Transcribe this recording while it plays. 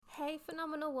Hey,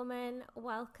 phenomenal woman,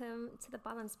 welcome to the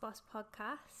Balanced Boss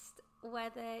podcast.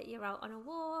 Whether you're out on a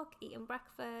walk, eating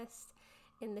breakfast,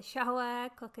 in the shower,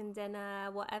 cooking dinner,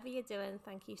 whatever you're doing,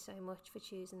 thank you so much for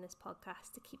choosing this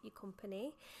podcast to keep you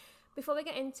company. Before we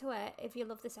get into it, if you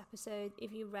love this episode,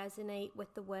 if you resonate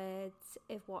with the words,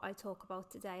 if what I talk about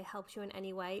today helps you in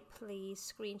any way,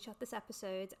 please screenshot this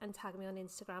episode and tag me on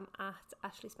Instagram at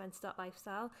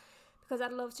ashleyspencer.lifestyle. Because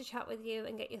I'd love to chat with you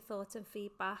and get your thoughts and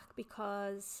feedback,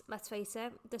 because let's face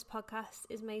it, this podcast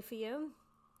is made for you.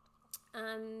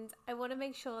 And I want to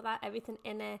make sure that everything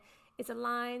in it is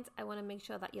aligned. I want to make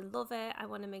sure that you love it. I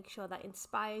want to make sure that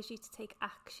inspires you to take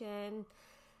action,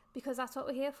 because that's what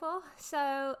we're here for.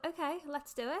 So, okay,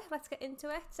 let's do it. Let's get into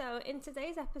it. So in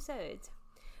today's episode,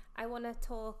 I want to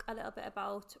talk a little bit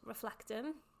about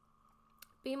reflecting,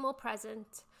 being more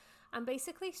present, and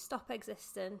basically stop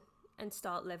existing and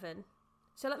start living.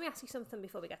 So let me ask you something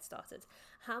before we get started.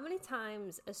 How many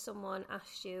times has someone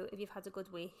asked you if you've had a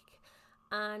good week,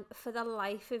 and for the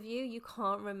life of you, you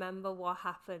can't remember what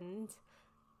happened?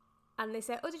 And they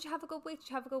say, oh, did you have a good week? Did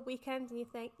you have a good weekend? And you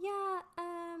think, yeah,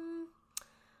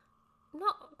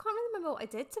 can't really remember what I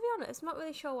did, to be honest. I'm not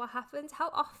really sure what happened. How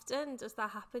often does that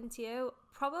happen to you?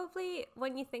 Probably,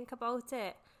 when you think about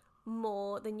it,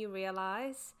 more than you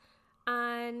realise.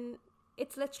 And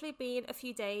it's literally been a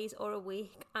few days or a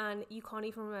week and you can't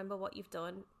even remember what you've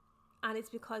done. And it's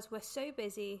because we're so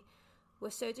busy,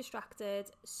 we're so distracted,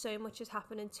 so much is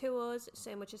happening to us,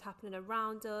 so much is happening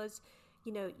around us.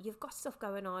 You know, you've got stuff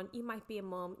going on. You might be a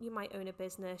mum, you might own a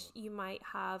business, you might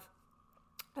have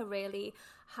a really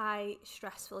high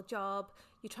stressful job.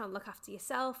 You're trying to look after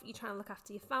yourself, you're trying to look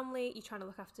after your family, you're trying to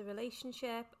look after a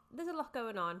relationship. There's a lot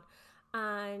going on.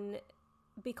 And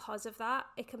because of that,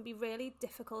 it can be really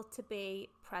difficult to be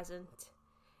present.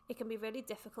 It can be really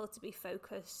difficult to be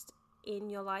focused in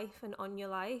your life and on your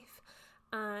life.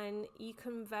 And you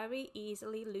can very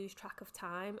easily lose track of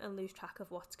time and lose track of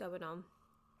what's going on.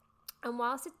 And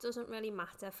whilst it doesn't really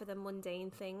matter for the mundane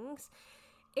things,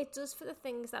 it does for the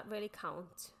things that really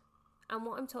count. And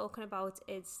what I'm talking about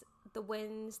is the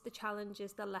wins, the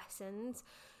challenges, the lessons,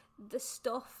 the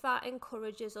stuff that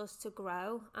encourages us to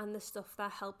grow and the stuff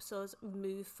that helps us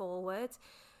move forward.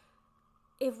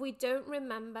 If we don't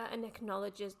remember and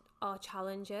acknowledge our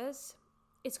challenges,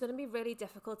 it's going to be really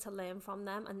difficult to learn from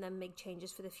them and then make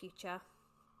changes for the future.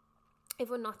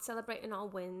 If we're not celebrating our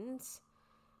wins,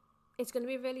 it's going to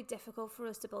be really difficult for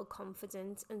us to build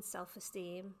confidence and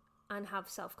self-esteem and have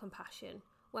self-compassion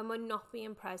when we're not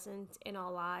being present in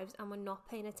our lives and we're not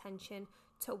paying attention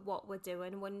to what we're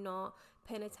doing. We're not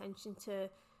paying attention to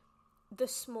the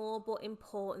small but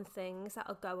important things that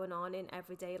are going on in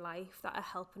everyday life that are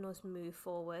helping us move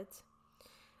forward.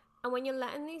 And when you're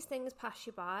letting these things pass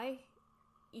you by,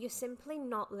 you're simply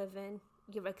not living,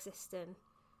 you're existing.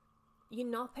 You're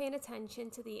not paying attention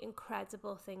to the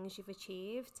incredible things you've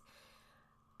achieved.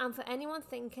 And for anyone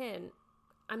thinking,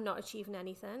 I'm not achieving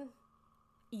anything,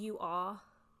 you are.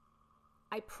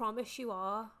 I promise you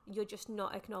are. You're just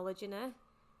not acknowledging it,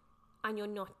 and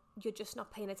you're just not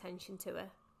paying attention to it.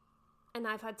 And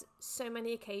I've had so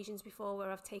many occasions before where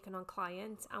I've taken on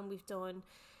clients and we've done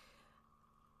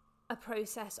a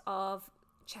process of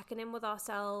checking in with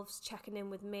ourselves, checking in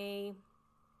with me,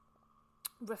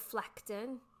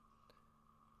 reflecting.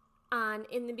 And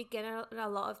in the beginning, a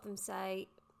lot of them say,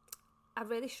 I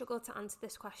really struggle to answer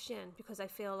this question because I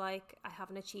feel like I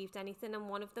haven't achieved anything. And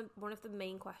one of the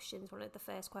main questions, one of the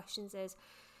first questions is,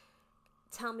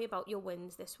 tell me about your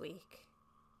wins this week.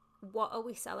 What are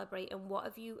we celebrating? What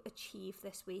have you achieved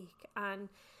this week? And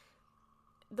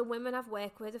the women I've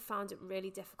worked with have found it really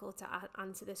difficult to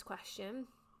answer this question.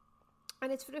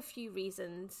 And it's for a few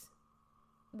reasons.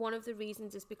 One of the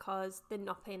reasons is because they're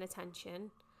not paying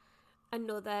attention.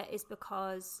 Another is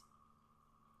because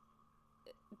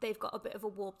they've got a bit of a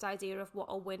warped idea of what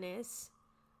a win is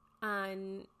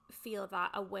and feel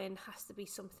that a win has to be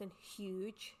something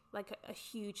huge, like a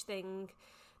huge thing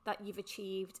that you've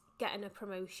achieved, getting a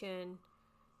promotion,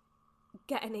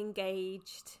 getting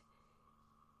engaged,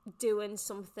 doing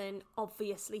something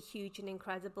obviously huge and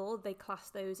incredible. They class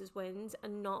those as wins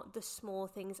and not the small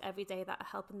things every day that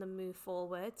are helping them move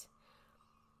forward.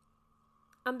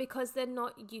 And because they're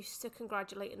not used to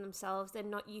congratulating themselves, they're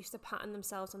not used to patting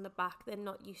themselves on the back, they're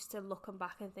not used to looking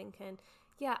back and thinking,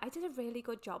 yeah, I did a really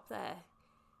good job there.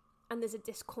 And there's a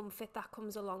discomfort that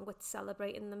comes along with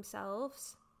celebrating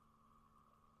themselves.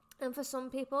 And for some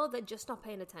people, they're just not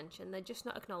paying attention, they're just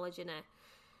not acknowledging it.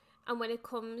 And when it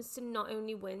comes to not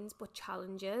only wins, but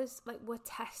challenges, like, we're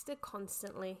tested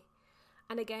constantly.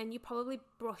 And again, you probably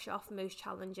brush off most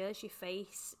challenges you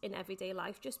face in everyday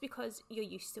life just because you're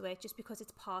used to it, just because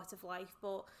it's part of life.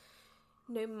 But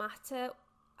no matter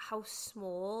how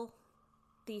small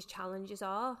these challenges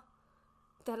are,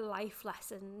 they're life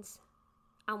lessons.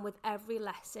 And with every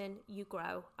lesson, you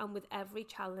grow. And with every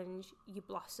challenge, you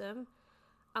blossom.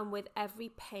 And with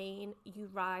every pain, you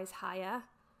rise higher.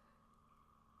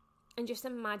 And just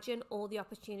imagine all the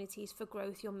opportunities for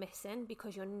growth you're missing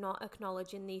because you're not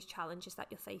acknowledging these challenges that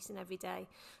you're facing every day.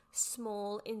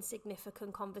 Small,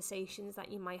 insignificant conversations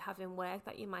that you might have in work,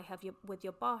 that you might have with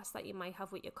your boss, that you might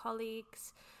have with your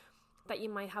colleagues, that you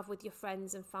might have with your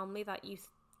friends and family that you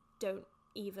don't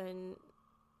even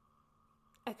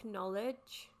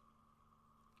acknowledge,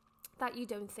 that you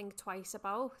don't think twice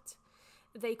about.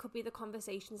 They could be the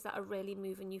conversations that are really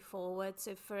moving you forward.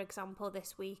 So, for example,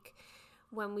 this week,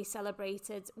 when we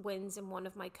celebrated wins in one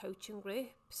of my coaching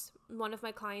groups, one of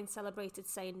my clients celebrated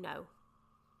saying no.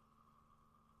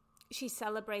 She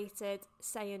celebrated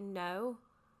saying no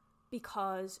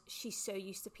because she's so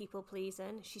used to people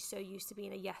pleasing. She's so used to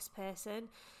being a yes person.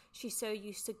 She's so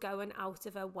used to going out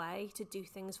of her way to do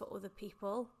things for other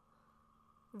people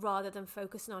rather than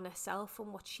focusing on herself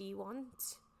and what she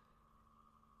wants.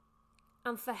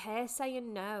 And for her,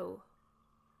 saying no,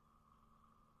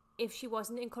 if she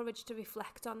wasn't encouraged to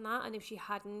reflect on that, and if she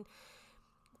hadn't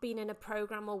been in a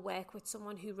program or work with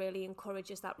someone who really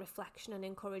encourages that reflection and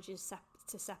encourages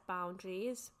to set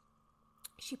boundaries,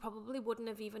 she probably wouldn't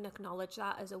have even acknowledged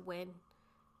that as a win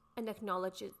and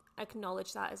acknowledge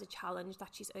that as a challenge that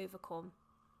she's overcome.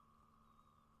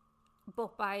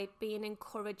 But by being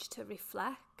encouraged to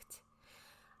reflect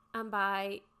and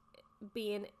by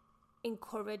being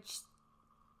encouraged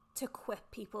to quit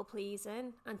people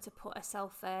pleasing and to put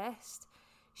herself first,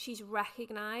 she's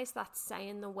recognised that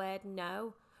saying the word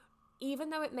no, even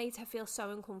though it made her feel so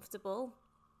uncomfortable,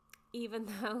 even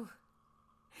though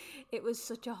it was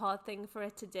such a hard thing for her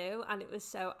to do and it was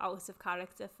so out of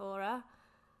character for her,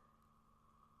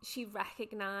 she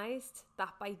recognised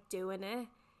that by doing it,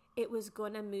 it was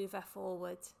going to move her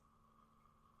forward.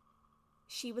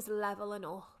 She was levelling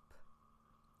up.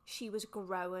 She was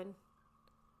growing.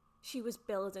 She was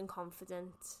building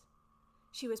confidence.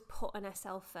 She was putting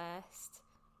herself first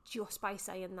just by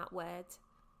saying that word.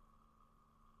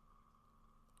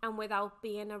 And without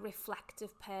being a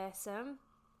reflective person,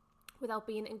 without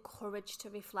being encouraged to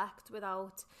reflect,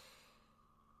 without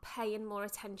paying more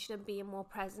attention and being more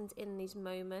present in these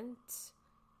moments,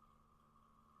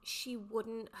 she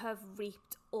wouldn't have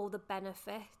reaped all the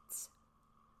benefits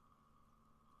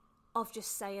of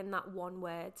just saying that one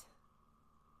word.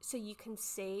 So you can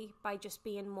see, by just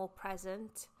being more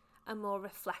present and more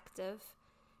reflective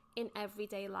in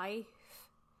everyday life,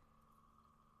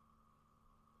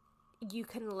 you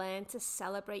can learn to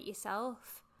celebrate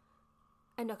yourself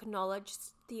and acknowledge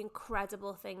the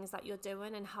incredible things that you're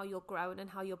doing and how you're growing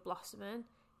and how you're blossoming,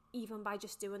 even by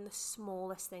just doing the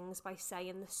smallest things, by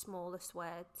saying the smallest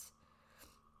words.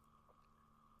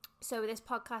 So with this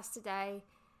podcast today,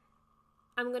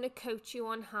 I'm going to coach you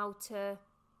on how to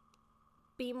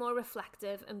be more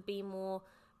reflective and be more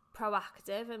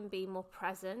proactive and be more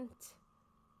present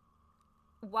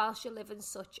whilst you're living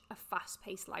such a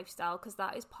fast-paced lifestyle, because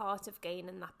that is part of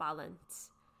gaining that balance.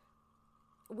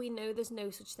 We know there's no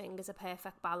such thing as a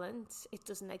perfect balance. It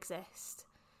doesn't exist.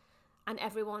 And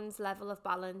everyone's level of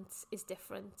balance is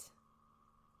different.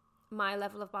 My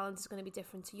level of balance is going to be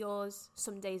different to yours.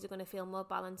 Some days are going to feel more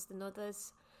balanced than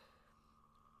others.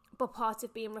 But part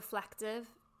of being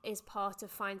reflective is part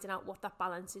of finding out what that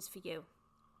balance is for you.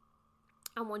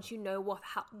 And once you know what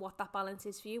that balance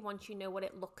is for you, once you know what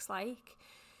it looks like,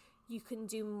 you can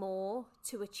do more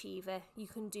to achieve it. You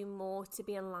can do more to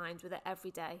be aligned with it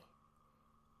every day.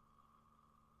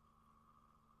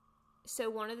 So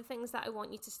one of the things that I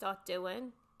want you to start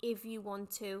doing, if you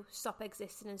want to stop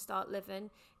existing and start living,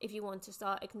 if you want to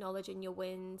start acknowledging your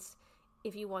wins,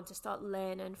 if you want to start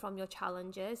learning from your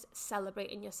challenges,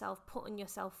 celebrating yourself, putting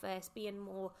yourself first, being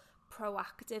more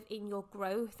proactive in your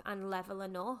growth and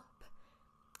leveling up,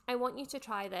 I want you to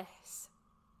try this.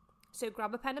 So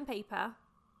grab a pen and paper,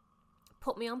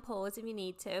 put me on pause if you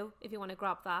need to, if you want to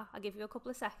grab that. I'll give you a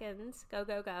couple of seconds.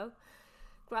 Go.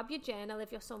 Grab your journal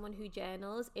if you're someone who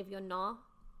journals. If you're not,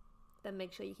 then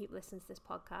make sure you keep listening to this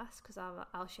podcast, because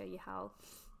I'll show you how.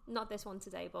 Not this one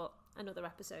today, but another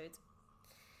episode.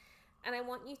 And I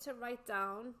want you to write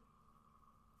down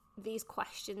these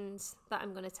questions that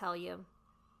I'm going to tell you.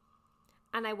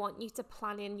 And I want you to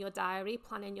plan in your diary,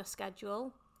 plan in your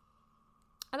schedule,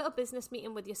 a little business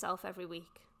meeting with yourself every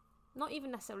week. Not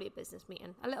even necessarily a business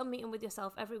meeting, a little meeting with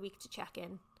yourself every week to check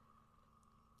in.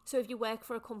 So if you work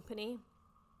for a company,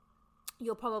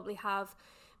 you'll probably have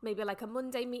maybe like a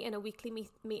Monday meeting, a weekly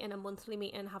meeting, a monthly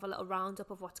meeting, have a little roundup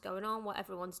of what's going on, what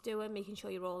everyone's doing, making sure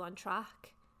you're all on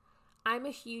track. I'm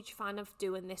a huge fan of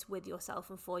doing this with yourself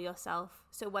and for yourself.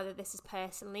 So whether this is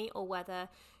personally or whether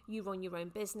you run your own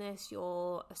business,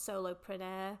 you're a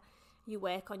solopreneur, you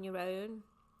work on your own,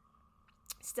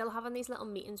 still having these little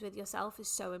meetings with yourself is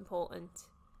so important.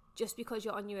 Just because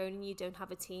you're on your own and you don't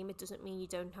have a team, it doesn't mean you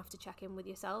don't have to check in with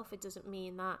yourself. It doesn't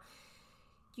mean that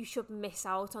you should miss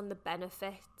out on the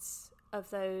benefits of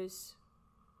those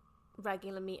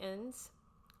regular meetings.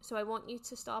 So I want you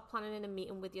to start planning in a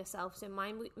meeting with yourself. So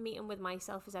my meeting with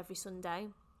myself is every Sunday,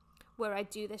 where I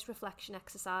do this reflection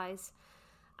exercise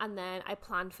and then I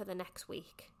plan for the next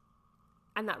week.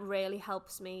 And that really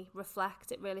helps me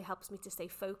reflect. It really helps me to stay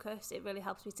focused. It really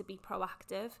helps me to be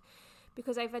proactive.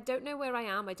 Because if I don't know where I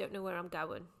am, I don't know where I'm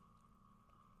going.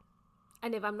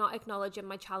 And if I'm not acknowledging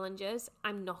my challenges,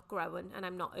 I'm not growing and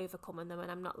I'm not overcoming them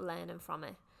and I'm not learning from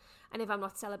it. And if I'm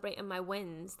not celebrating my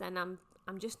wins, then I'm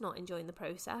just not enjoying the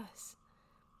process.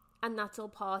 And that's all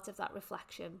part of that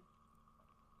reflection.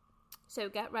 So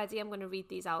get ready, I'm going to read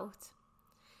these out.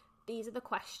 These are the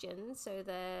questions. So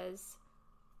there's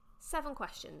 7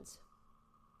 questions.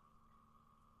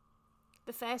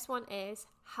 The first one is,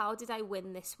 how did I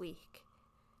win this week?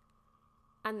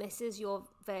 And this is your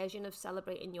version of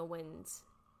celebrating your wins,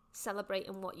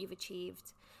 celebrating what you've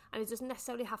achieved. And it doesn't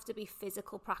necessarily have to be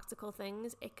physical, practical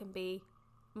things. It can be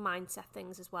mindset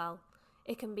things as well.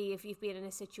 It can be if you've been in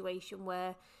a situation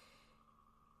where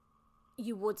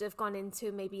you would have gone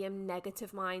into maybe a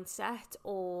negative mindset,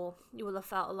 or you will have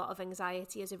felt a lot of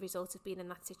anxiety as a result of being in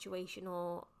that situation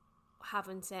or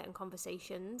having certain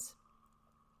conversations.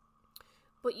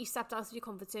 But you stepped out of your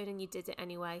comfort zone and you did it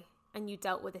anyway. And you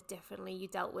dealt with it differently. You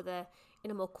dealt with it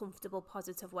in a more comfortable,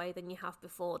 positive way than you have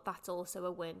before. That's also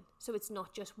a win. So it's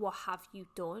not just what have you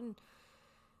done.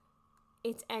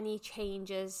 It's any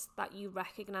changes that you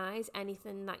recognise,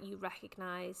 anything that you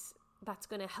recognise that's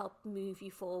going to help move you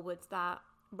forward, that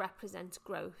represents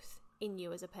growth in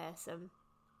you as a person.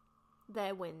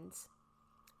 They're wins.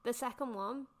 The second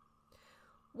one,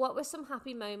 what were some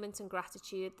happy moments and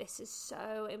gratitude? This is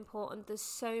so important. There's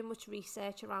so much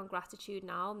research around gratitude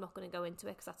now. I'm not going to go into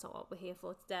it because that's not what we're here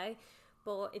for today.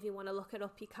 But if you want to look it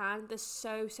up, you can. There's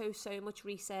so much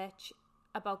research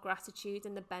about gratitude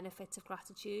and the benefits of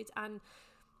gratitude. And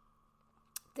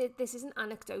this isn't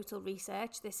anecdotal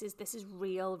research. This is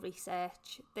real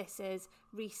research. This is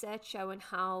research showing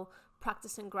how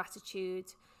practicing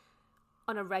gratitude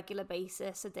on a regular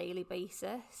basis, a daily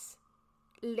basis,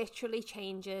 literally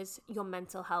changes your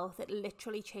mental health. It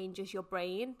literally changes your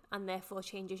brain and therefore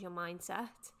changes your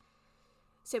mindset.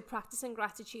 So practicing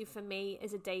gratitude for me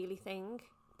is a daily thing,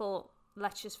 but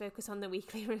let's just focus on the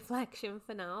weekly reflection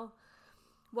for now.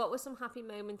 What were some happy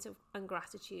moments and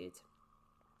gratitude?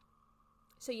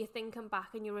 So you're thinking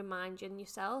back and you're reminding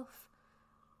yourself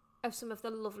of some of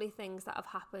the lovely things that have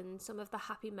happened, some of the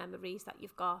happy memories that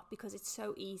you've got, because it's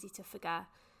so easy to forget.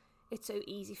 It's so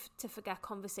easy to forget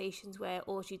conversations where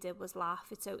all you did was laugh.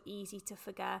 It's so easy to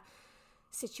forget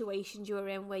situations you were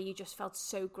in where you just felt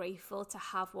so grateful to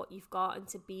have what you've got and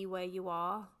to be where you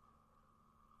are.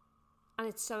 And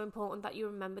it's so important that you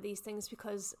remember these things,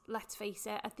 because let's face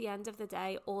it, at the end of the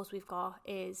day, all we've got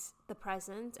is the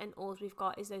present, and all we've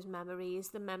got is those memories.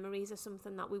 The memories are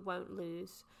something that we won't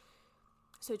lose.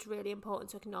 So it's really important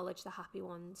to acknowledge the happy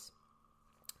ones.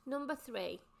 Number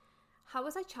 3. How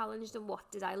was I challenged and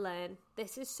what did I learn?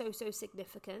 This is so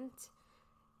significant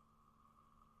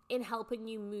in helping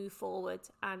you move forward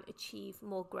and achieve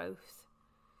more growth.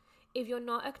 If you're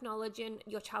not acknowledging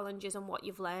your challenges and what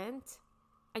you've learned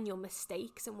and your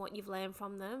mistakes and what you've learned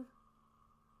from them,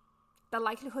 the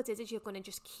likelihood is you're going to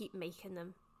just keep making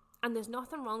them. And there's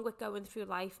nothing wrong with going through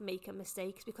life making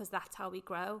mistakes, because that's how we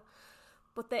grow.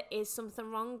 But there is something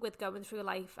wrong with going through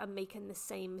life and making the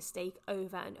same mistake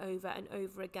over and over and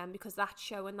over again, because that's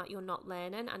showing that you're not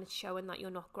learning, and it's showing that you're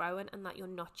not growing and that you're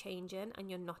not changing and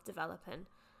you're not developing.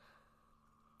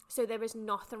 So there is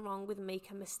nothing wrong with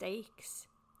making mistakes.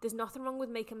 There's nothing wrong with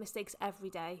making mistakes every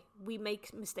day. We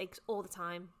make mistakes all the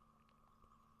time.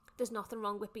 There's nothing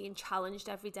wrong with being challenged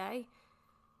every day.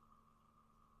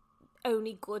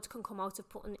 Only good can come out of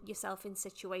putting yourself in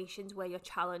situations where you're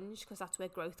challenged, because that's where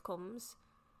growth comes.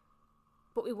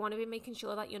 But we want to be making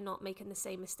sure that you're not making the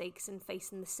same mistakes and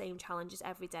facing the same challenges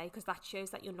every day, because that shows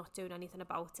that you're not doing anything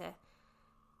about it.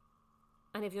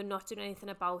 And if you're not doing anything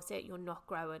about it, you're not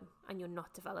growing and you're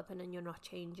not developing and you're not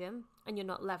changing and you're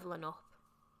not leveling up.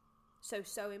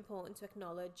 So important to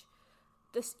acknowledge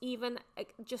this, even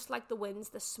just like the wins,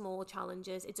 the small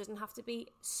challenges, it doesn't have to be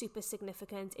super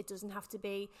significant. It doesn't have to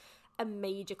be a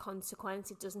major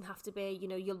consequence. It doesn't have to be, you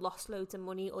know, you lost loads of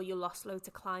money, or you lost loads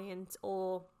of clients,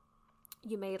 or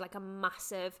you made like a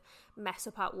massive mess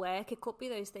up at work. It could be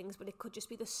those things, but it could just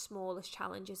be the smallest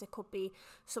challenges. It could be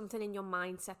something in your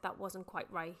mindset that wasn't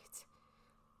quite right.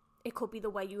 It could be the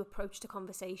way you approached a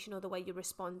conversation, or the way you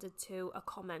responded to a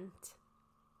comment.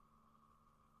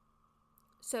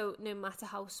 So no matter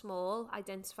how small,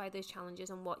 identify those challenges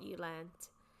and what you learned.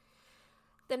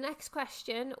 The next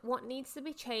question, what needs to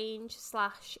be changed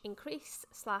 / increased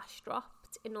 /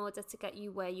 dropped in order to get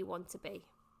you where you want to be?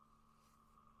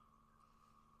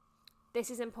 This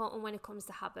is important when it comes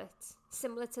to habits.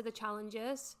 Similar to the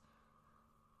challenges,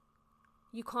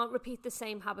 you can't repeat the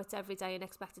same habit every day and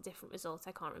expect a different result.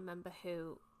 I can't remember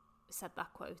who said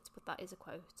that quote, but that is a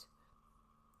quote.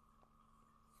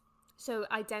 So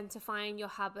identifying your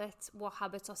habits, what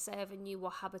habits are serving you,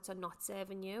 what habits are not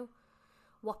serving you,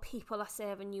 what people are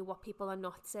serving you, what people are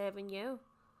not serving you,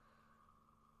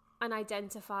 and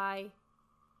identify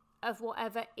of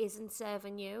whatever isn't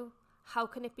serving you, how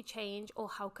can it be changed, or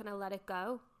how can I let it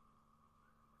go?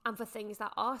 And for things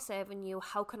that are serving you,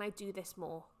 how can I do this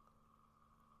more?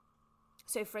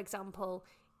 So for example,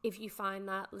 if you find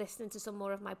that listening to some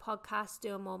more of my podcasts,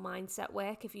 doing more mindset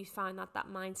work, if you find that that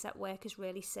mindset work is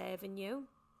really serving you,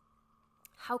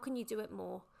 how can you do it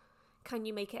more? Can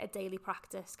you make it a daily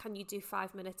practice? Can you do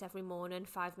 5 minutes every morning,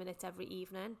 5 minutes every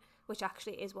evening? Which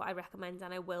actually is what I recommend,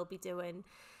 and I will be doing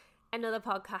another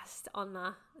podcast on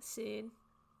that soon.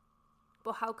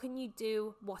 But how can you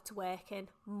do what's working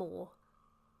more?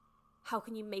 How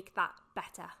can you make that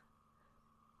better?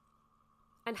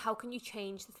 And how can you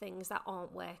change the things that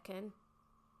aren't working?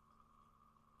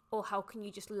 Or how can you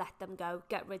just let them go,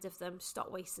 get rid of them,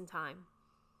 stop wasting time?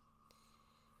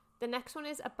 The next one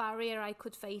is, a barrier I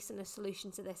could face and a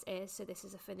solution to this is, so this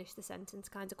is a finish the sentence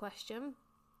kind of question.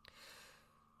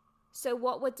 So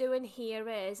what we're doing here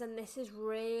is, and this is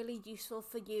really useful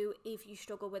for you if you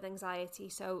struggle with anxiety.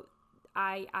 So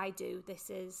I do. This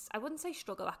is, I wouldn't say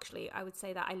struggle actually. I would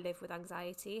say that I live with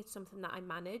anxiety. It's something that I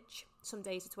manage. Some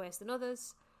days it's worse than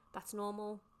others. That's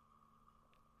normal.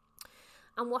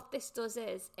 And what this does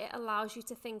is it allows you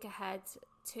to think ahead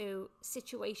to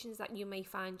situations that you may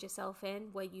find yourself in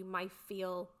where you might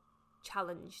feel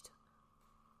challenged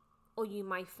or you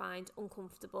might find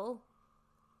uncomfortable,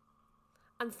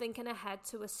 and thinking ahead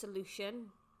to a solution.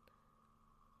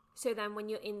 So then when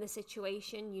you're in the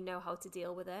situation, you know how to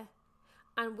deal with it.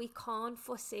 And we can't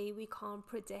foresee, we can't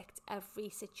predict every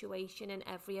situation and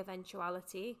every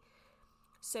eventuality.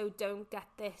 So don't get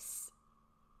this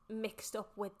mixed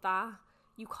up with that.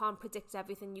 You can't predict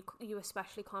everything. You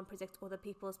especially can't predict other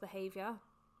people's behaviour.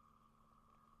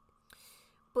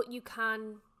 But you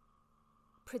can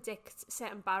predict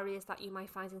certain barriers that you might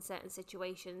find in certain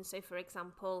situations. So for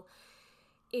example,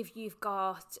 if you've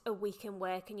got a week in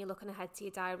work and you're looking ahead to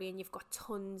your diary and you've got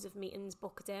tons of meetings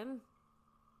booked in,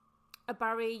 a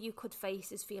barrier you could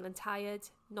face is feeling tired,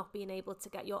 not being able to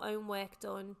get your own work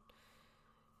done,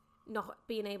 not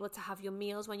being able to have your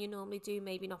meals when you normally do,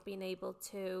 maybe not being able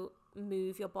to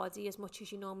move your body as much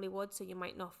as you normally would, so you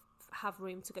might not have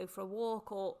room to go for a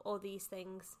walk, or these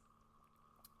things.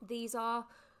 These are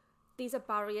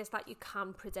barriers that you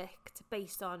can predict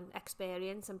based on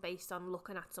experience and based on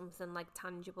looking at something like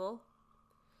tangible.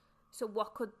 So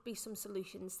what could be some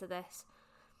solutions to this?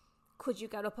 Could you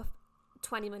get up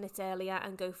 20 minutes earlier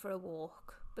and go for a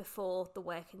walk before the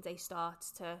working day starts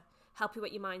to help you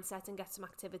with your mindset and get some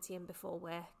activity in before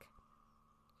work?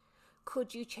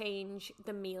 Could you change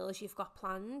the meals you've got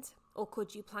planned, or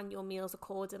could you plan your meals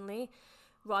accordingly?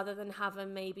 Rather than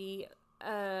having maybe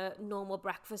a normal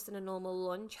breakfast and a normal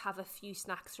lunch, have a few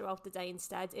snacks throughout the day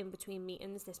instead in between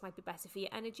meetings. This might be better for your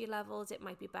energy levels. It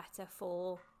might be better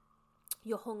for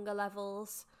your hunger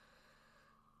levels.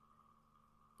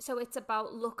 So it's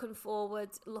about looking forward,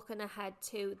 looking ahead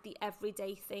to the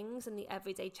everyday things and the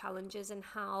everyday challenges, and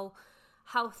how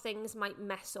things might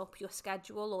mess up your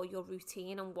schedule or your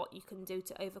routine, and what you can do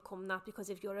to overcome that. Because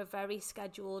if you're a very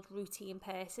scheduled routine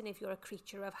person, if you're a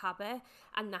creature of habit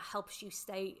and that helps you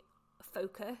stay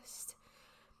focused,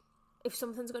 if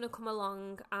something's going to come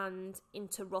along and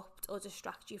interrupt or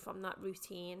distract you from that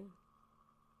routine,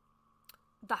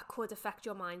 that could affect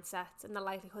your mindset, and the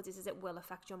likelihood is it will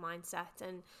affect your mindset.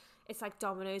 And it's like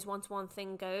dominoes. Once one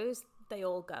thing goes, they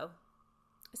all go.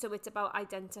 So it's about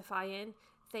identifying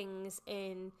things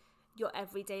in your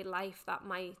everyday life that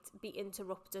might be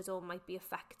interrupted or might be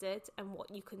affected, and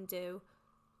what you can do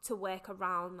to work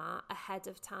around that ahead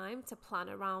of time, to plan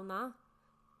around that,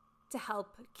 to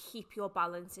help keep your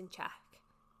balance in check.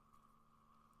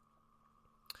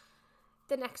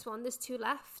 The next one, there's 2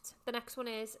 left. The next one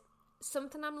is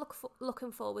something I'm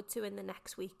looking forward to in the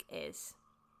next week is.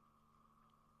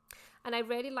 And I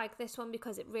really like this one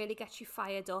because it really gets you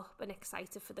fired up and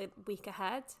excited for the week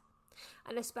ahead.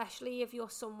 And especially if you're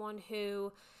someone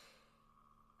who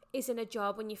is in a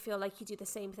job when you feel like you do the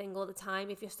same thing all the time,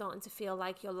 if you're starting to feel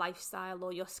like your lifestyle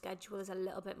or your schedule is a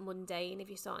little bit mundane, if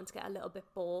you're starting to get a little bit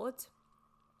bored,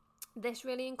 this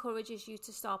really encourages you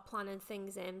to start planning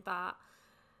things in that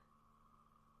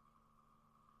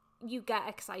you get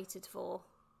excited for.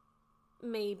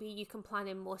 Maybe you can plan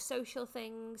in more social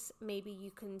things. Maybe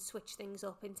you can switch things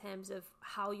up in terms of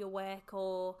how you work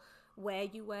or where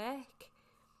you work.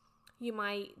 You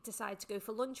might decide to go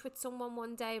for lunch with someone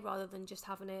one day rather than just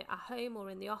having it at home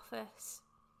or in the office.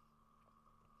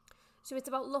 So it's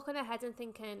about looking ahead and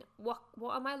thinking, what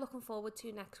am I looking forward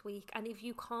to next week? And if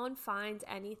you can't find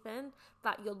anything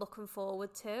that you're looking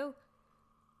forward to,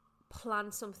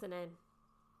 plan something in.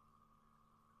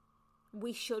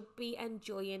 We should be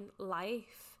enjoying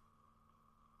life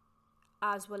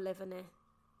as we're living it.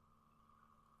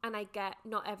 And I get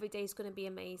not every day is going to be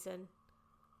amazing.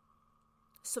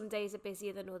 Some days are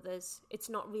busier than others. It's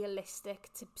not realistic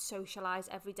to socialise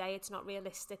every day. It's not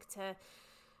realistic to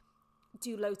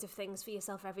do loads of things for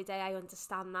yourself every day. I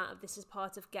understand that. This is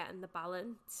part of getting the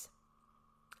balance.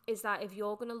 Is that if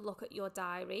you're going to look at your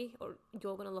diary or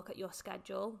you're going to look at your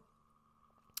schedule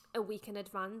a week in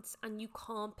advance and you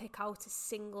can't pick out a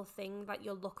single thing that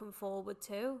you're looking forward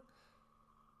to,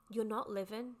 you're not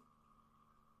living.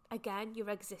 Again, you're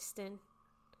existing.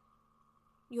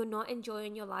 You're not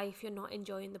enjoying your life. You're not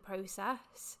enjoying the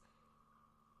process.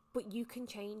 But you can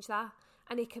change that.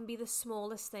 And it can be the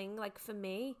smallest thing. Like for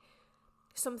me,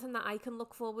 something that I can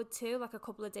look forward to like a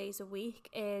couple of days a week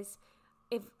is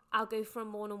if I'll go for a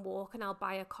morning walk and I'll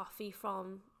buy a coffee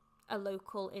from a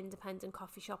local independent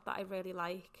coffee shop that I really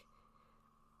like.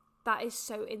 That is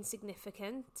so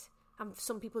insignificant. And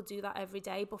some people do that every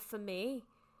day. But for me,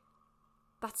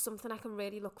 that's something I can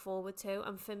really look forward to.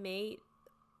 And for me,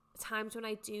 times when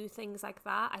I do things like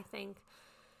that, I think,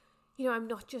 you know, I'm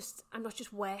not just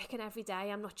working every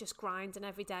day. I'm not just grinding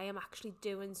every day. I'm actually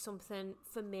doing something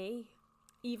for me,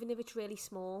 even if it's really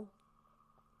small.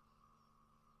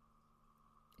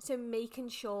 So making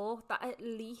sure that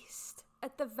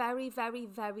at the very, very,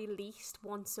 very least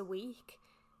once a week,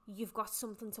 you've got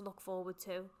something to look forward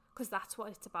to, because that's what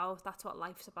it's about. That's what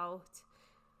life's about.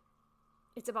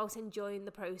 It's about enjoying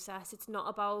the process. It's not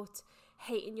about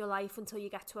hating your life until you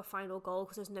get to a final goal,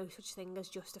 because there's no such thing as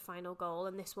just a final goal,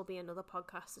 and this will be another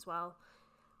podcast as well.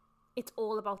 It's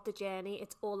all about the journey.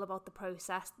 It's all about the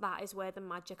process. That is where the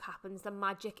magic happens. The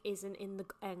magic isn't in the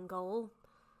end goal.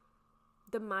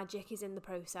 The magic is in the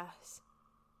process.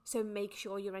 So make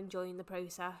sure you're enjoying the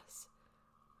process.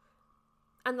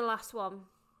 And the last one,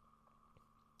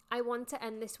 I want to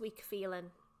end this week feeling.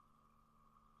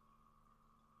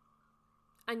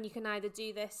 And you can either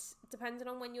do this, depending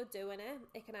on when you're doing it,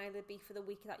 it can either be for the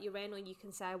week that you're in, or you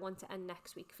can say, I want to end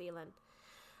next week feeling.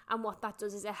 And what that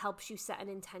does is it helps you set an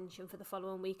intention for the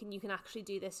following week. And you can actually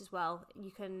do this as well.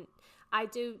 I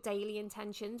do daily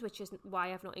intentions, which is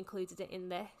why I've not included it in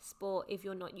this. But if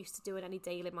you're not used to doing any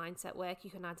daily mindset work, you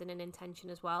can add in an intention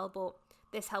as well. But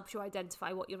this helps you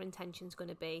identify what your intention's going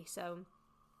to be. So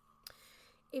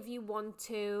if you want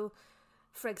to,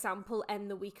 for example, end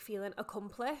the week feeling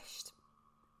accomplished,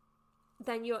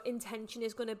 then your intention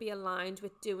is going to be aligned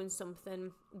with doing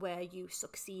something where you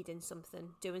succeed in something,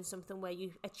 doing something where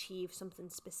you achieve something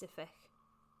specific.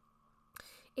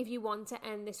 If you want to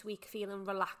end this week feeling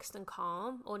relaxed and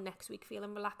calm, or next week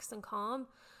feeling relaxed and calm,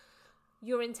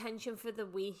 your intention for the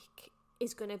week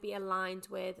is going to be aligned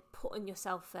with putting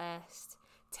yourself first,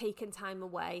 taking time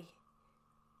away,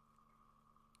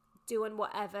 doing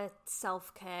whatever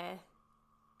self-care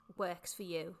works for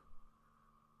you.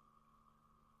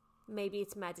 Maybe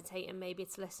it's meditating, maybe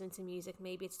it's listening to music,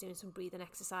 maybe it's doing some breathing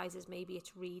exercises, maybe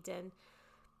it's reading,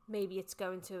 maybe it's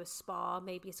going to a spa,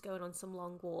 maybe it's going on some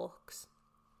long walks.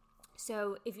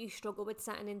 So if you struggle with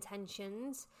setting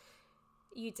intentions,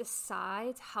 you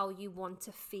decide how you want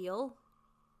to feel,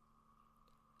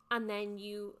 and then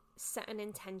you set an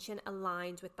intention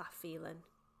aligned with that feeling.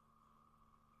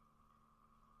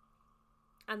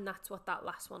 And that's what that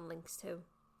last one links to.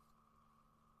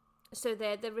 So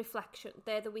they're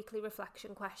the weekly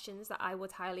reflection questions that I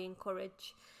would highly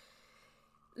encourage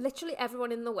literally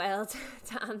everyone in the world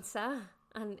to answer.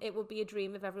 And it would be a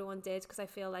dream if everyone did, because I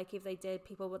feel like if they did,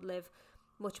 people would live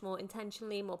much more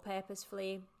intentionally, more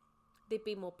purposefully. They'd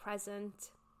be more present.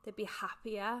 They'd be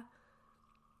happier.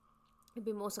 They'd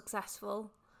be more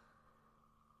successful.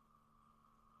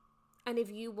 And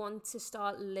if you want to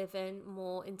start living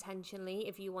more intentionally,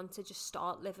 if you want to just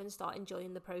start living, start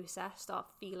enjoying the process, start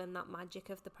feeling that magic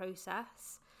of the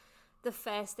process, the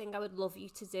first thing I would love you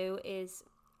to do is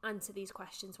answer these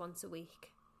questions once a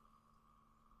week.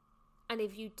 And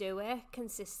if you do it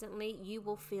consistently, you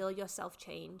will feel yourself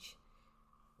change.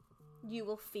 You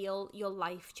will feel your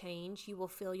life change. You will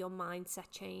feel your mindset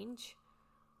change.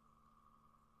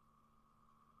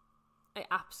 I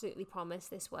absolutely promise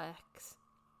this works.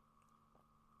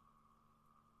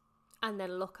 And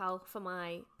then look out for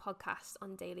my podcast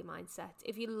on Daily Mindset.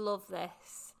 If you love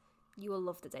this, you will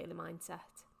love the Daily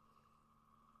Mindset.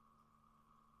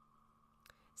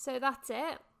 So that's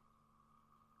it.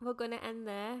 We're going to end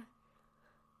there.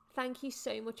 Thank you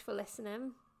so much for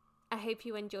listening. I hope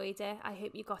you enjoyed it. I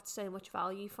hope you got so much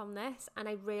value from this. And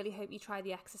I really hope you try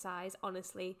the exercise.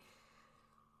 Honestly,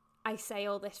 I say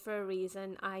all this for a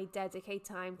reason. I dedicate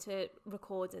time to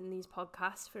recording these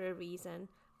podcasts for a reason.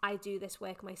 I do this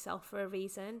work myself for a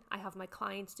reason. I have my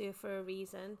clients do it for a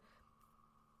reason.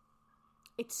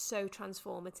 It's so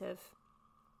transformative.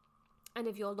 And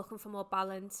if you're looking for more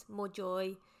balance, more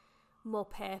joy, more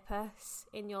purpose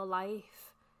in your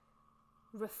life,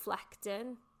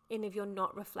 reflecting, and if you're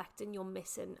not reflecting, you're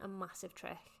missing a massive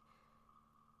trick.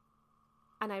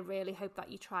 And I really hope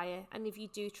that you try it. And if you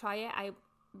do try it, I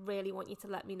really want you to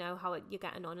let me know how you're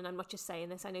getting on. And I'm not just saying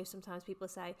this. I know sometimes people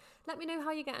say, let me know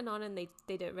how you're getting on, and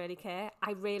they don't really care.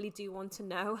 I really do want to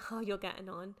know how you're getting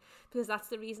on, because that's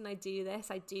the reason I do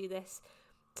this. I do this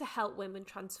to help women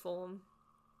transform.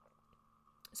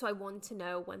 So I want to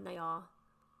know when they are.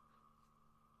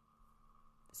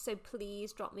 So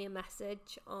please drop me a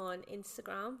message on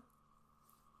Instagram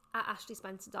at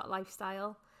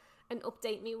ashleyspencer.lifestyle and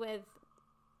update me with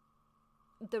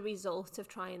the result of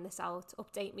trying this out.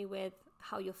 Update me with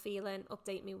how you're feeling.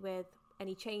 Update me with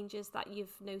any changes that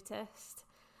you've noticed.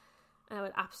 And I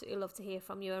would absolutely love to hear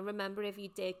from you. And remember, if you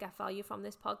did get value from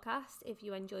this podcast, if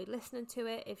you enjoyed listening to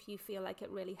it, if you feel like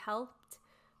it really helped,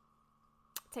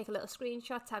 take a little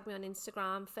screenshot, tag me on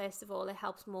Instagram. First of all, it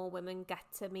helps more women get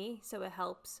to me. So it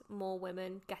helps more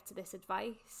women get to this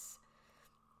advice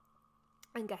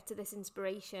and get to this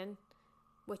inspiration,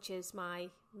 which is my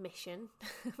mission,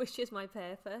 which is my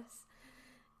purpose.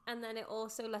 And then it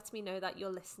also lets me know that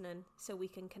you're listening, so we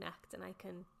can connect and I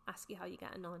can ask you how you're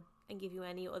getting on and give you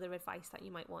any other advice that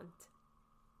you might want.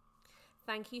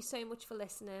 Thank you so much for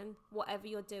listening. Whatever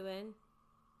you're doing,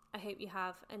 I hope you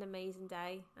have an amazing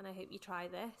day and I hope you try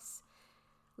this.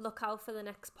 Look out for the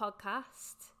next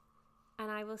podcast and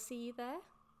I will see you there.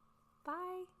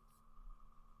 Bye.